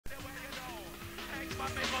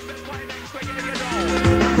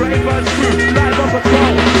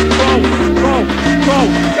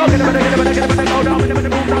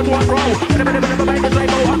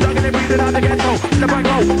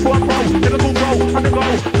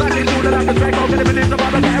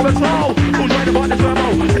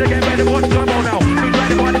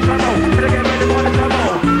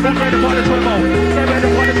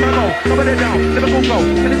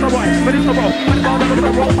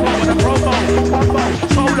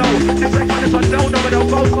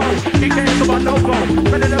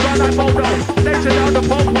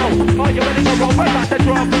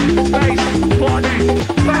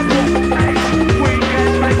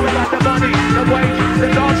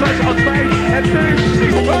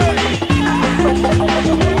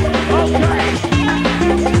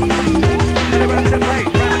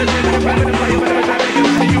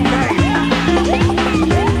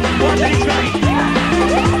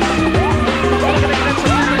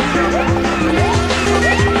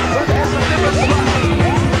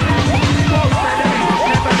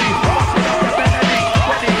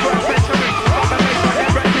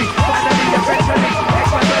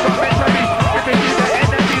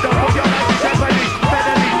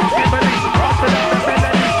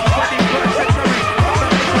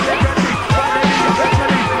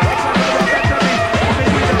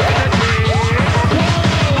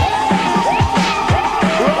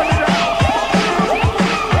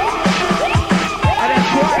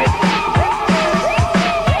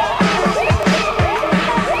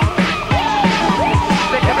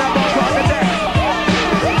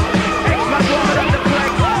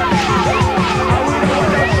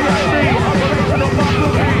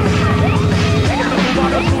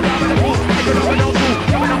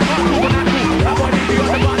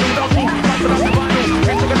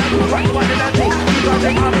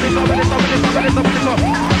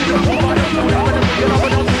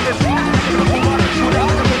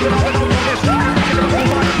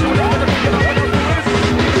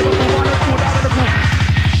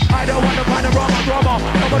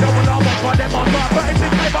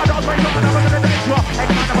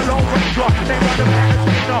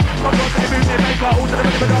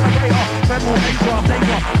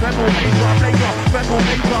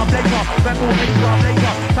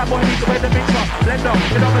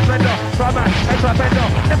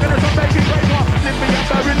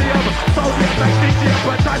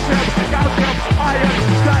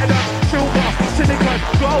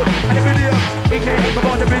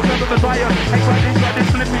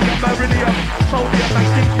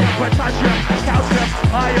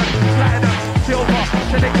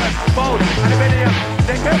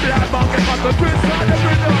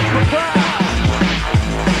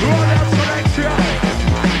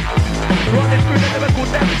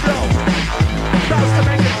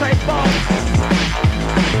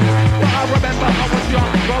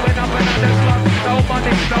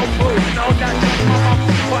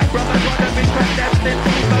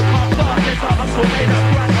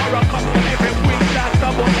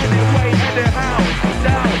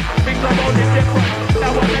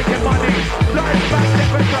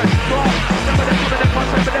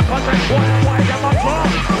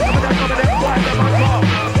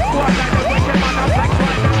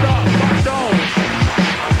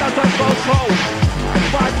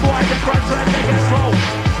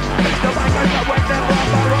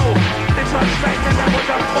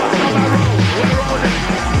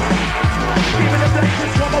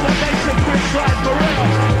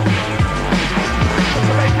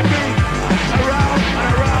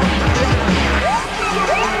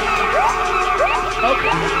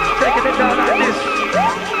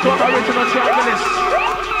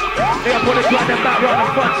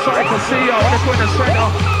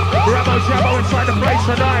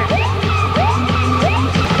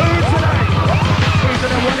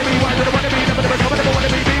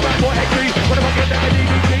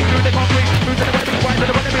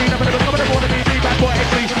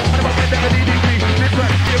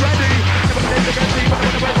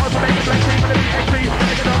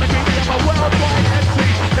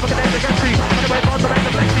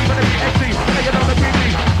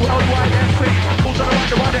Worldwide MC,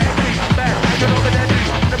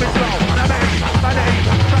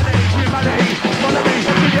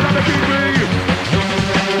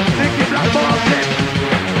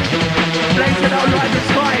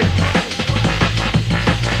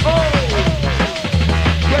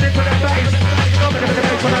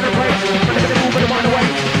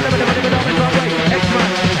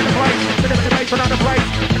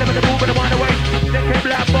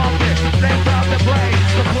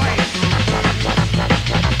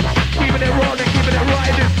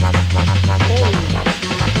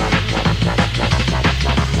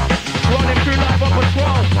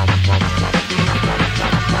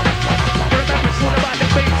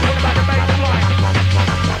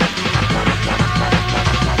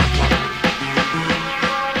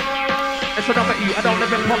 a number E. I don't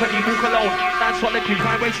live in poverty, walk alone. That's what they keep,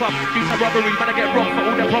 crime waste up. Do some robbery, man, I get robbed for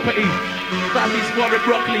all their property. Family scoring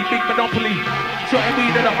broccoli, big monopoly. Shotting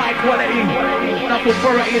weed at a high quality. Enough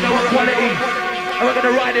authority, no equality. And we're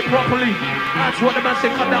gonna ride it properly. That's what the man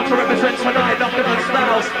said, come down to represent tonight. London and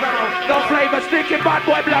styles. No flavour, sticking bad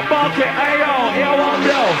boy black market. Hey yo, yo, I'm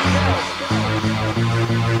yo.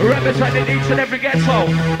 Representing each and every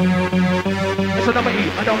ghetto. It's a number E,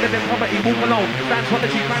 I don't live in poverty, walk alone. Dance on the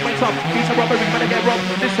G, crime waits up. Piece of robbery, man, I get robbed.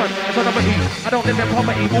 This one, it's a number E, I don't live in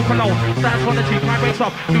poverty, walk alone. Dance on the G, crime waits up.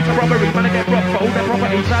 Piece of robbery, man, I get robbed for all their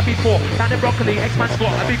properties. That before, down in broccoli, X-Man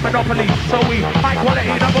squad, a big monopoly. So we, high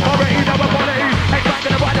quality, double quality, double quality. X-Man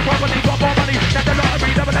gonna buy the property, got more money. That's the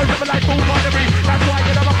lottery, double no, double like full economy. That's why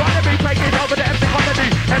you know I'm gonna be taking over the MC economy.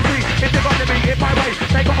 MC, if you're gonna be in my way,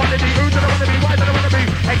 take a holiday. Who's gonna wanna be, why do I wanna be?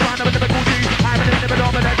 X-Man, I'm a typical G, I'm a typical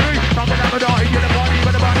dominant. I'm gonna have a dog, you're the party,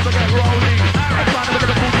 but the body will get rolling. I'm trying to live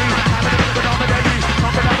a cool thing, I'm a typical dominant.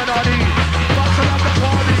 I'm gonna have a doggy, box of the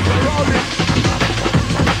party, we're rolling.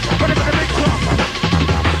 Ready for the big truck.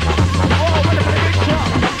 Oh, ready for the big truck.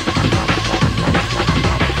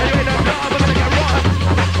 Anyway, no, we're gonna get rocked.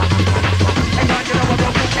 Hey, man, you know what,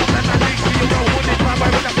 roll, kick, let my legs see you roll. Wood it, man,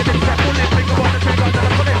 right, we're not gonna step, pull it, finger on the trigger, then I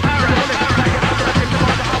pull it, pull it, like it, I'm gonna take the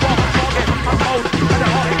ball, I want, I'm target, I'm cold, and the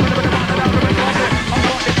heart, it's gonna be the man that I'm gonna target. I'm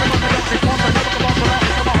got it, I'm gonna lock it, I'm gonna lock it, I'm gonna lock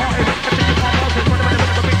it, I'm gonna heart it, I'm taking my heart,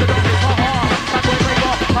 it's gonna be the big dog, it's hard, bad boy, break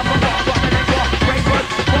off, I'm gonna got the leg off, break one,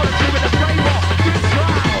 voluntary with the spray off, good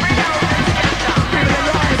try, feel it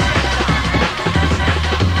alive.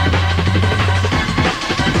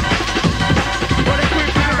 But it's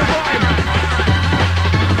quick, feel the vibe.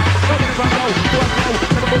 Go, never go,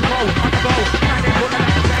 never go, I can go, and it's what I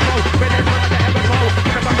like to go, but it's not like I ever go,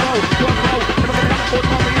 never go, never gonna have a foot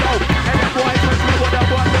on me low, and it's why it's just what I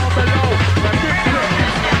want down below.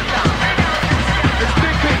 It's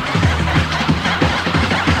sticky.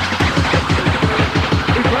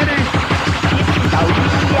 It's ready.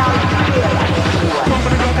 Come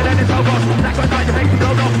on, and then it's over. That goes like to make me go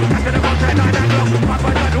off. That's gonna go 10, 9, 9 o'clock. My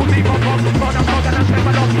boy got all deep on pop. Phone up, and I step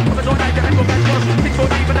along. From the door, I get go get cross. 6 foot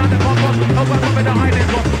deep and down the pop. Over with the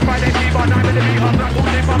highlands off. Friday, Steve on 9 with the beat up. Black all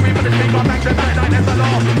deep on me for the speak on. Back to 9, that's the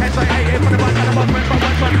law. SIA for the bus and the bus went from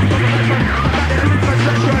one one. Back in the mid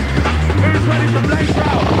session. Who's ready to blaze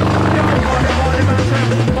out? Yo, party massive.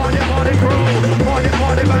 Party crew. Party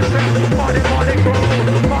massive. Party crew.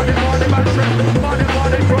 Party massive. Party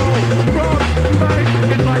crew. Cross, mate,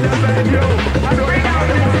 it's like a venue. I know it's how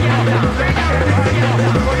you want it. Let's get hyped up.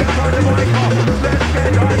 We're gonna turn the mic off. Let's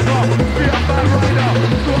get hyped up. Be a bad rider.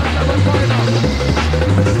 Do a 7-fighter.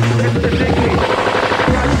 It's the Nicky.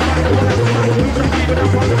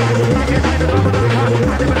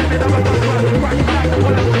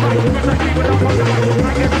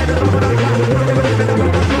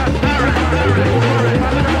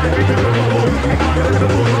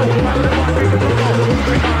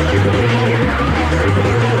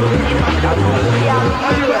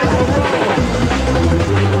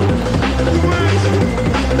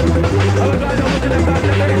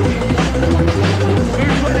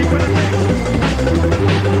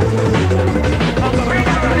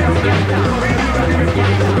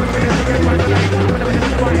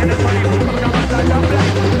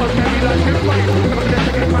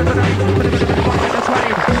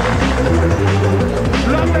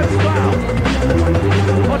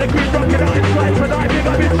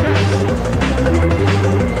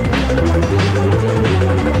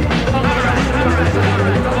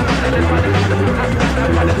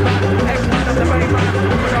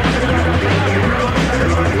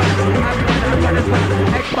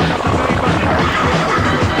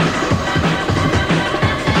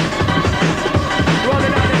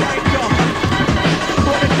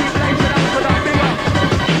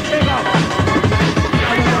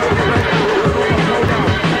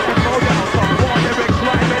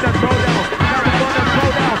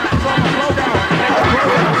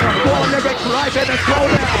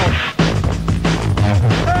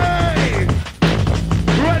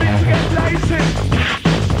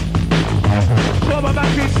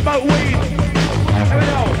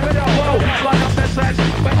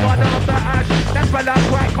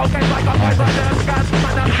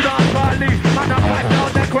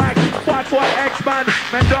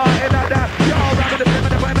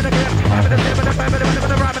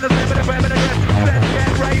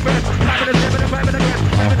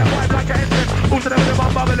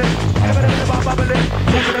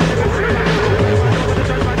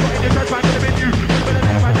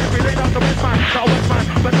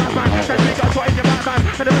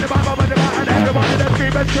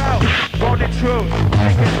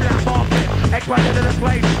 expanded in the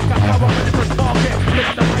place. Got power ready to spark it. Pick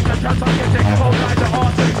up the mic and chance I'm getting cold like the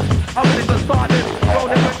artist. I'm ready to start it.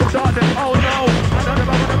 Rolling with the darkness. Oh no. I know the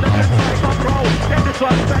moment of the next fight, my bro. Get this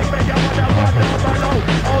one, bang, bang, I want that one down below.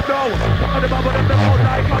 Oh no. I know the moment of the cold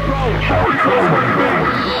like my bro. Holy soul, baby.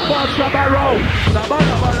 Fast grab a roll. The man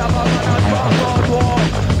of a spark war.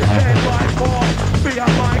 The dead right for. Be a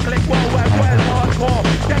mic, click, well, hardcore.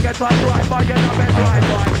 Can't get time right by you, I'm in right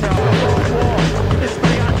by war. This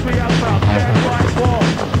me and 3 o'clock, dead right for.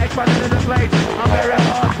 Expanded in the place, I'm very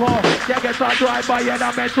hardcore. Can't get time right by you,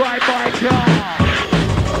 I'm in right by you.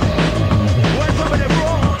 Where's some of the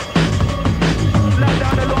raw? Lay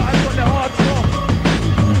down the law, I've got the hardcore.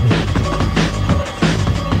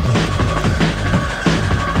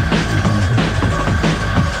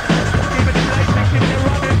 Keep it in place, keep it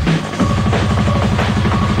running.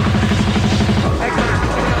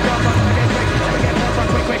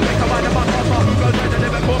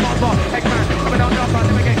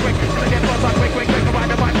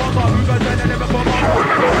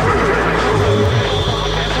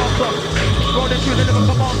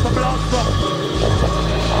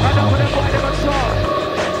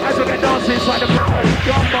 Inside the blood,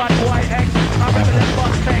 young bad boy X. I'm rebelling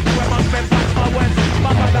bus text where my spend back my west.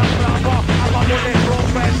 My mother flower, I'm a bullet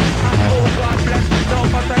progress. And oh God bless, no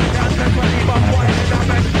pathetic answers when he was boy in the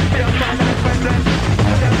mess. Be a sign of independence.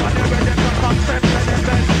 To them on the rhythm, the concept of the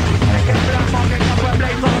best. Making black marking up a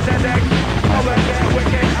blaze on the deck. Over there,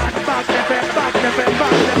 wicked and back the best, back the best,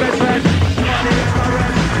 back the best friend. Money is a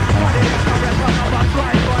rest, money is a rest. I'm about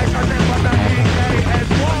right boys, and then what the EKS.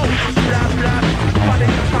 Whoa, blah blah, money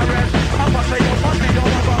is a rest. I'm gonna say your money,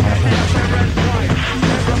 you're about to get the rest right.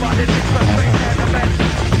 Everybody needs to think they're the best.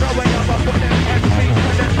 No way I'm gonna put them MCs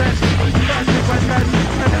to the test. First sequences,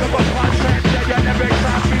 and never got one sense. Yeah, you never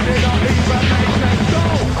exactly did not even make sense. Go!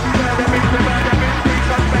 Murder mystery,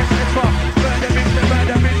 suspense. It's for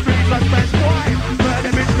murder mystery, suspense. Why?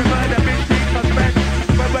 Murder mystery, suspense.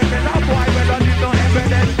 We're working up, why? We don't need no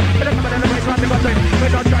evidence. We don't come in the way, trying to go in. We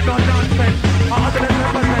don't try no nonsense. 100%,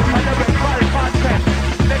 I never call it content.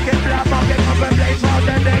 Make it black, I'll get up and blaze all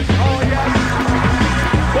the next. Oh yes.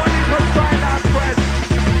 What is her style and press?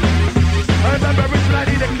 I remember Rich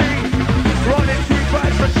Lady the King. Rolling 3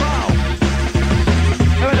 birds for trial.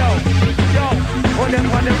 Here we go. Yo, on them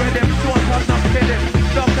rhythm, short I'm not kidding.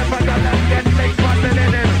 Stop the faggot and get next man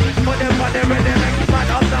in it. On them rhythm, next man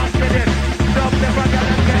I'm not kidding. Stop the faggot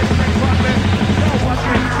and get next man in it. No watch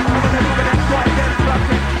me, I'm gonna do it and try get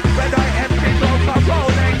something. Red eye empty, don't come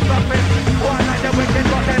rolling something. One night the wicked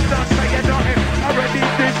got them done, saying nothing. Already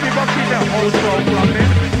this, we rock in the whole show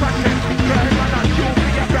clubbing. Crashing, turn on and shoot me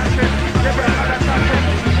a crashing. Never had a touching,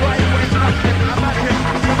 right way crashing. I'm at him,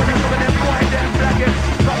 some of them white, them flagging.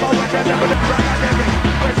 Some of them never the brag at them.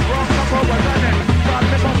 West wrong, some of them running. Start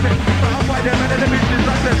them up in, some of them and the business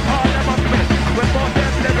lessons. All them up in, with both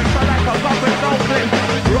them lyrics are like a pop with no clip.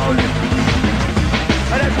 Rolling,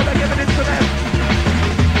 and that's what I'm giving it to them.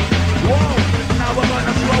 Whoa, now we're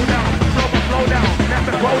gonna slow down, slow down,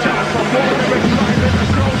 never slow down. Some more lyrics starting to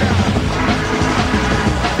slow down.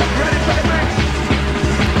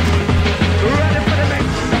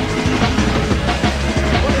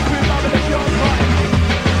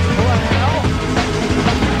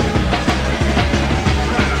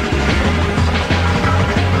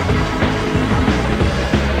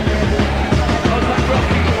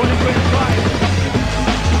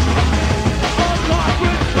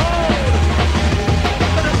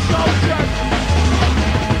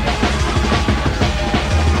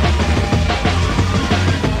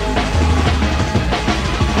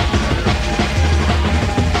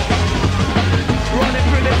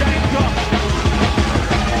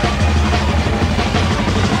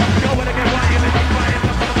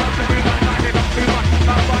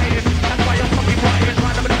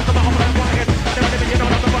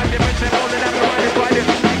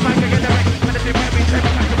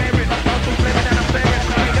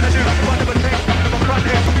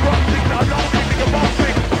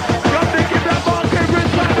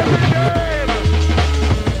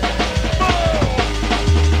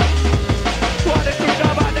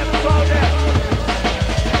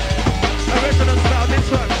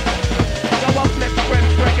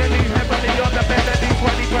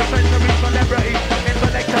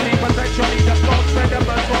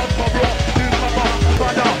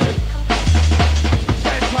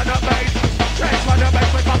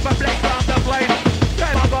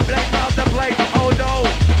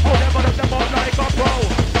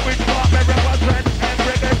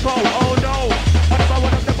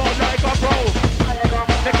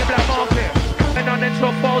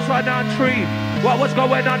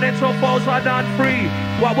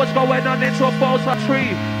 What's going on into a false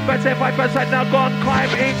tree? 35% now gone,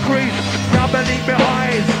 climb increase. Can't believe my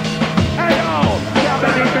eyes. Hey yo, can't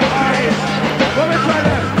believe my eyes. What we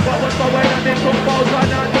trying to? What was going on into a false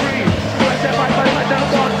tree? 35% now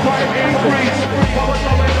gone, climb increase. What was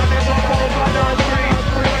going on into a false tree?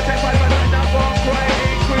 35% now gone, climb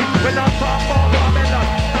increase. We're not talking about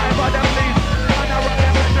Babylon, time for them please. And I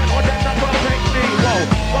represent or them not protect me.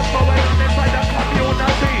 Whoa, what's going on inside the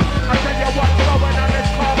community? I tell you what's going on,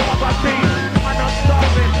 it's called poverty. I'm not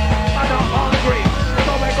starving, I'm not hungry.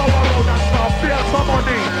 So we go around and start feel some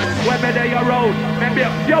money. When me there your road, maybe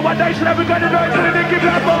yo, what nation have we got to do to the Nicky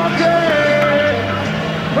Black Market?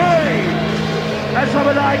 Hey, that's how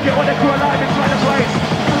we like it when they crew alive inside the place.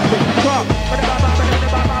 Truck,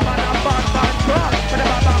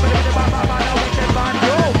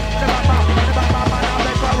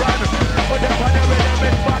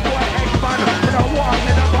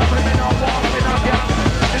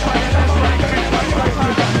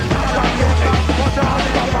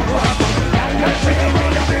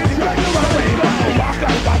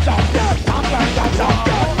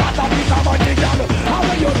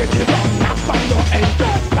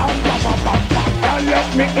 let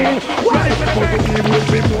me in. Why? For the need will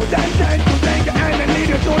be more than time to take and I need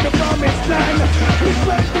you to the promised land.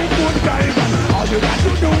 Respect the good guys. All you got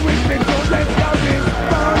to do is think so let's go this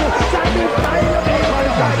fun. Satisfy your able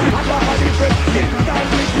side. I got a different inside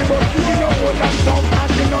with you, but you know what I'm some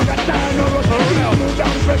and you know that I know what I'm doing. Move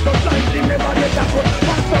down, press up, slightly, never let that go.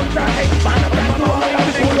 Pass on the expand up and all I'm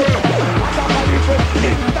doing. I got a different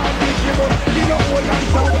inside with you, but you know what I'm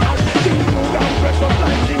some and move down, press up,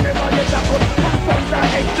 slightly, never let that go.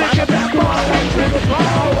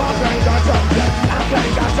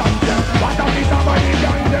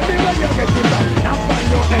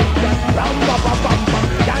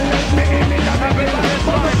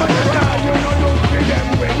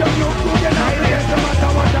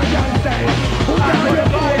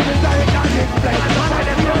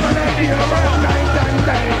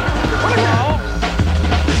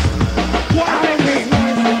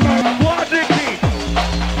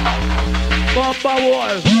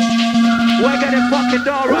 We're getting fucking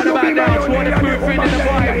door right about now. So the crew feeling the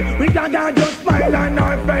vibe. We can't just smile on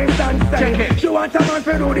our face and say she wants a man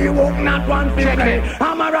to do the work, not one to play.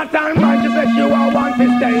 I'm a rattan man, she said she want one to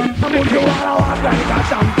stay. I'm going to walk like a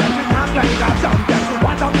champion, act like a champion.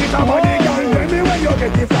 What a piece of money, girl, tell me where you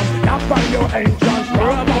get it from. Tap on your entrance,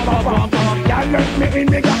 girl, let me in,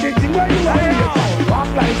 me got the thing where you are here. Walk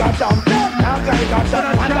like a champion, act like a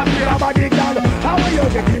champion. What a piece of money, girl, how will you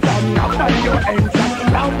get it from? Tap on your entrance.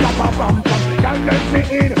 Can't let me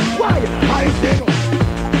in. Why? I sing.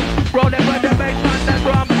 Rolling with the bass and the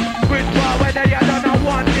drum. Which bar where they are done a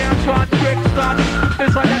one near Tron Brixton.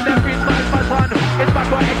 This one and the freestyle for son. It's back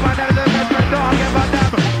where Eggman and the best dog ever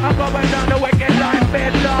them. I'm going down the wicked line,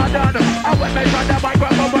 bed London. I went me from the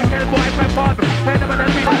microphone, wicked boy for fun. Hey, never the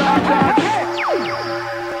beat London.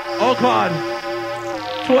 Oh God.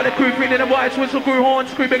 So what the crew feeling the boys, whistle crew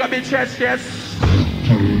horns, crew big up in chest, yes.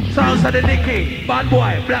 Sounds of the Nicky, bad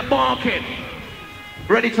boy, black market.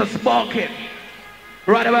 Ready to spark it.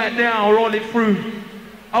 Right about now, rolling through.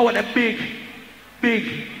 I want a big,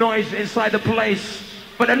 big noise inside the place.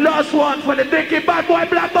 But the last one for the Nicky, bad boy,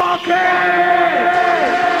 black market. Hey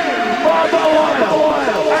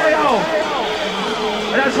yo.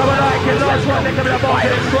 That's how I like it. Last one, Nicky, black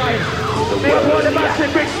market is right. Big up all the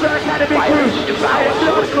massive big Star Academy crew. I am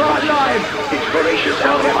Blue Cloud live.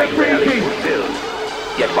 Don't get me freaky.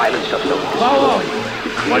 Yet violence does not destroy.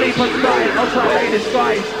 What he puts style, outside lay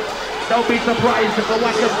disguise. Don't be surprised if the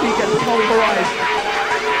whack of speak gets pulverized.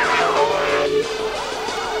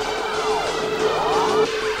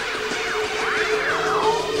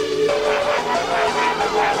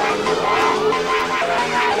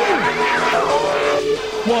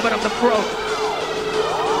 Warming up the throat.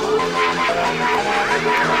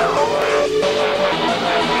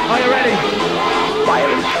 Are you ready?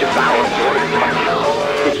 Violence devours your intelligence.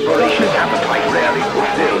 Its voracious appetite rarely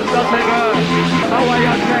fulfilled. Don't take her. How are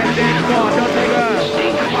you standing for? Don't take her.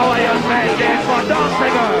 How are you standing for? Don't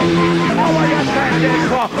take her. How are you standing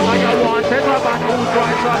for? Are you wanted a man who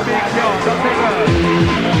drives a big car? Don't take her.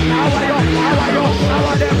 How are you? How are you? How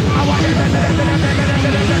are them? How are you?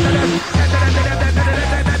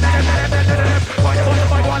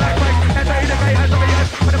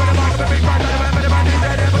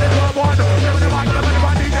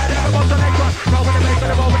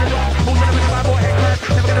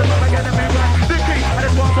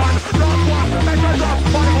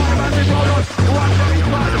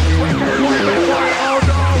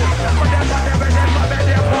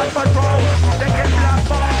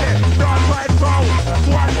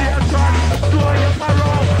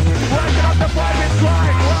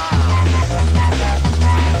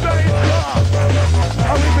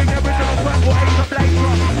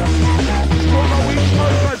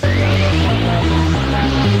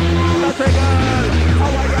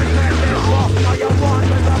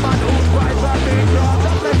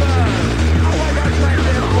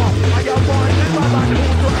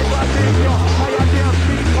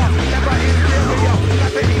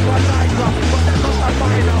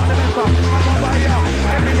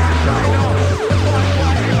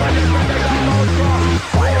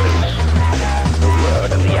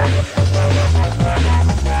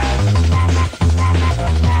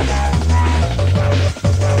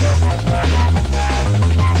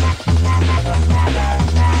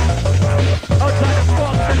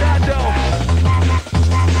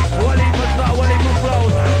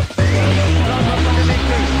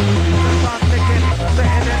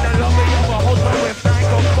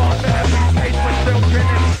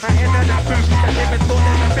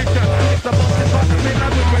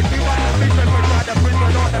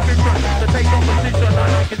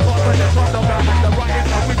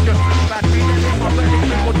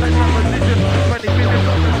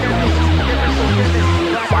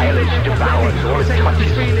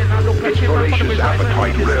 his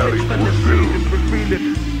appetite rarely fulfilled.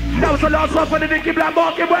 That was the last one for the Nicky Black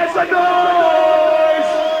Market. Where's the no?